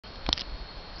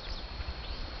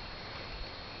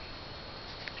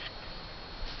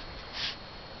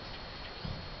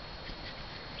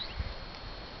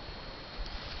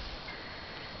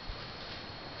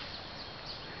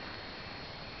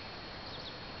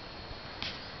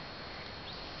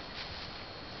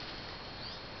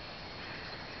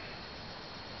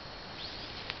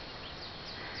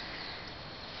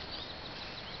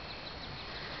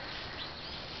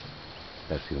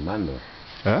estás filmando.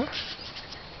 ¿Eh?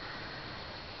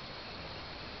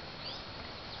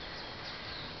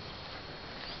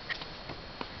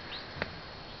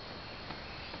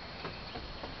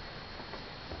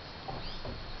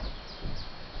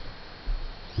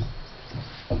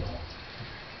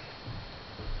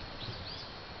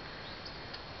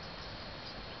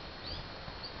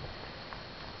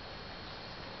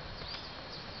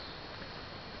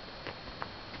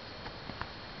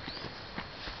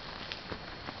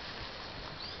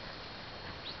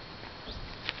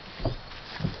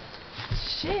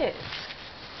 Shit.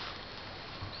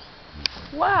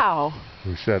 Wow.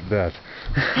 Who said that?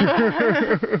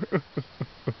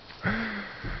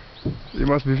 You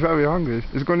must be very hungry.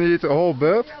 Is it going to eat a whole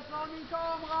bird?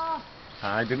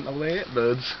 I didn't know they ate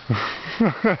birds.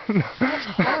 That's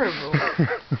horrible.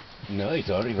 No, it's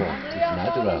horrible. It's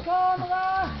natural.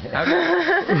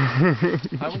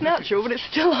 It's natural, but it's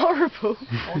still horrible.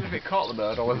 I wonder if it caught the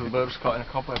bird or whether the bird was caught in a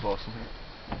cobweb or something.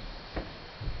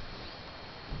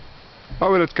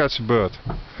 How will it catch a bird?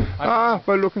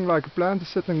 By looking like a plant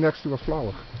sitting next to a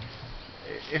flower.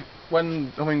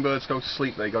 When hummingbirds go to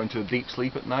sleep, they go into a deep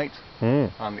sleep at night,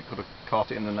 and it could have caught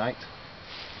it in the night.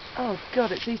 Oh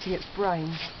god, it's eating its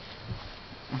brains.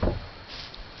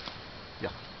 Yeah.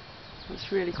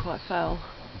 It's really quite foul.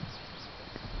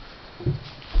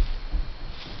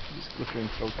 It's glittering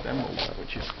throated emerald there,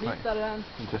 which is quite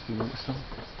interesting to understand.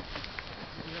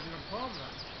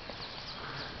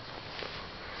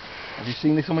 Have you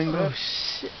seen this hummingbird? Oh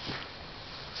shit.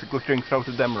 It's a glittering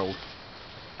throated emerald.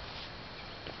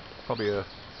 Probably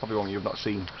one you've not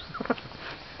seen.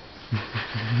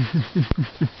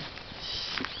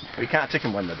 But you can't take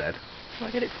them when they're dead. Can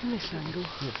I get it from this angle?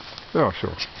 Yeah,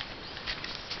 sure.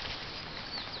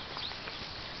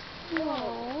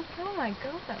 Oh my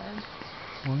god.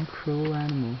 One cruel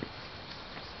animal.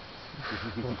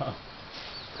 Wow.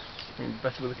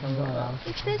 Better with a camera.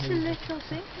 It's such a little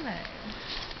thing though.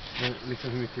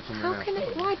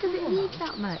 Why does it need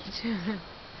that much?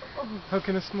 How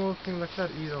can a small thing like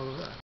that eat all of that?